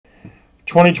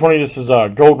2020, this is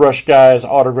Gold Rush Guys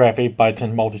Autograph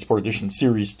 8x10 Multisport Edition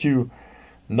Series 2,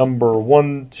 number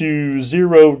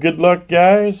 120. Good luck,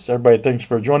 guys. Everybody, thanks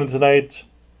for joining tonight.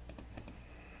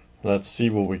 Let's see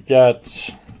what we got.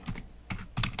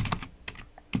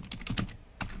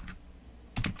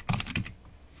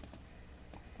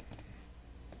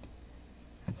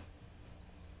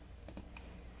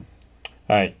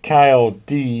 All right, Kyle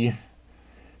D.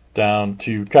 Down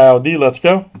to Kyle D. Let's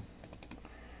go.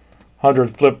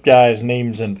 100 flip guys,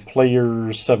 names and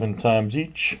players, 7 times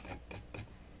each.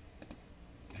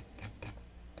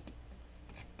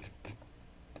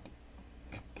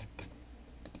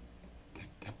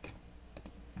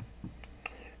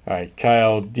 All right,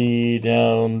 Kyle D.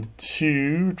 down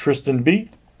to Tristan B.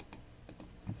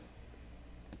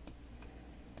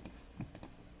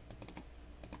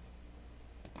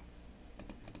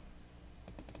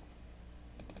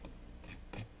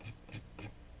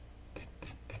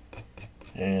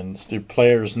 And let's do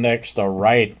players next. All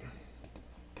right.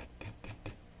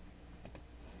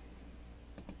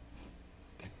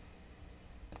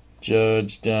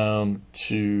 Judge down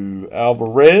to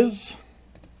Alvarez.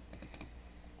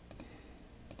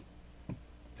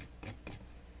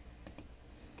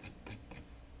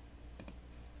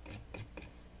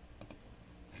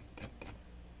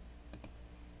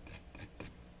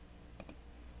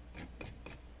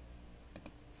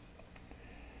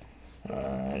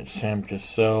 Alright, Sam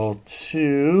Cassell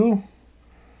to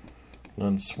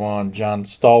Lynn Swan, John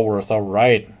Stallworth.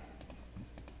 Alright.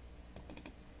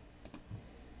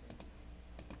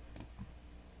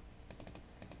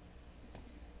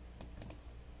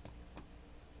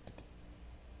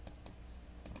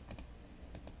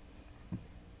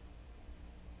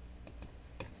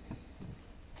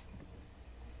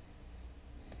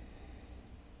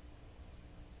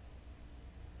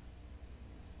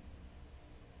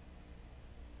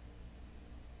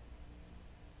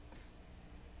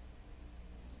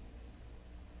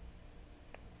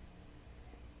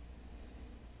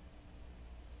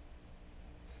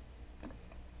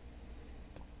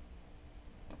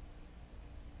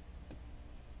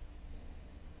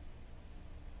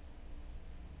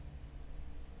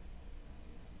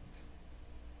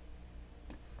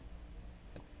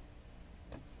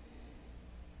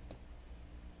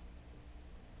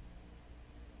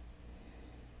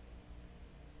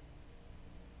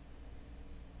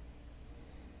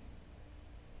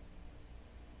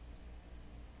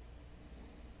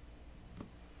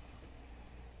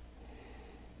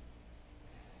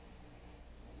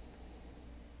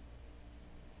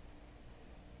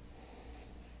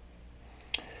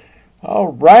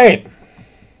 All right.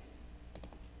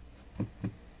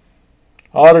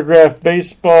 Autograph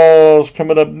baseballs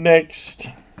coming up next.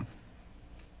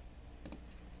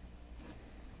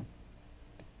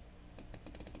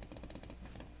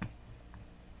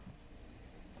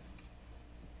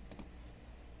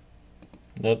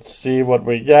 Let's see what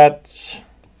we got.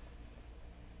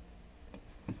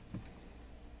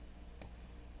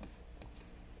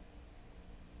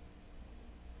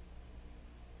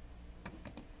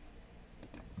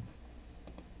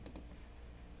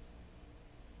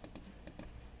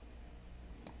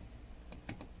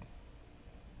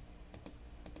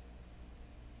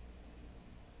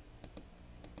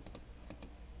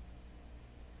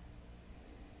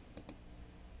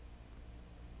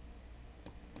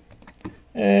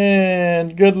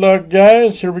 And good luck,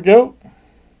 guys. Here we go.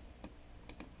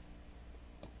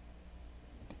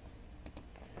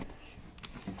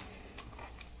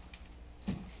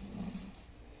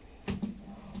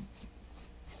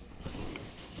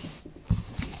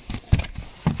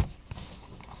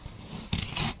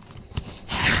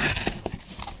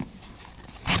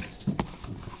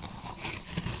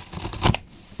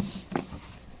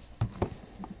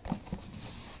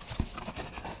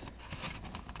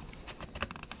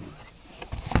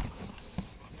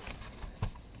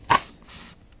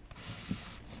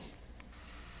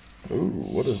 Ooh,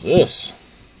 what is this?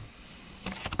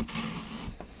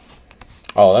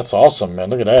 Oh, that's awesome, man.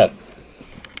 Look at that.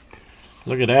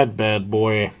 Look at that bad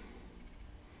boy.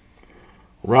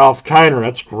 Ralph Kiner,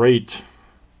 that's great.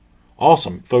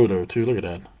 Awesome photo, too. Look at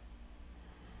that.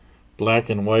 Black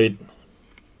and white.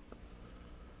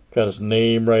 Got his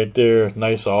name right there.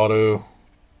 Nice auto.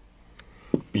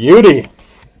 Beauty.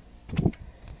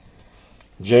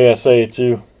 JSA,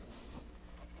 too.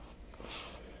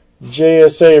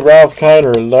 JSA Ralph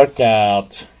Kiner, look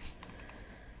out.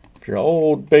 If you're an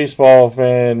old baseball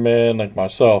fan, man, like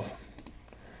myself,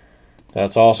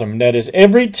 that's awesome. That is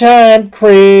every time,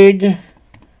 Craig.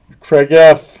 Craig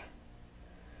F.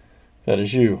 That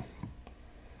is you.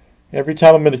 Every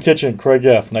time I'm in the kitchen, Craig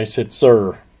F. Nice hit,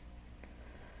 sir.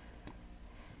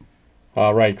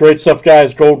 All right, great stuff,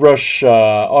 guys. Gold Rush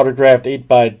autographed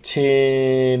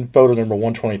 8x10 photo number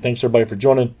 120. Thanks, everybody, for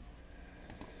joining.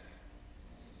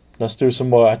 Let's do some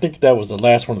more. I think that was the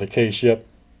last one of the case. Yep.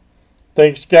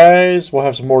 Thanks, guys. We'll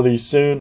have some more of these soon.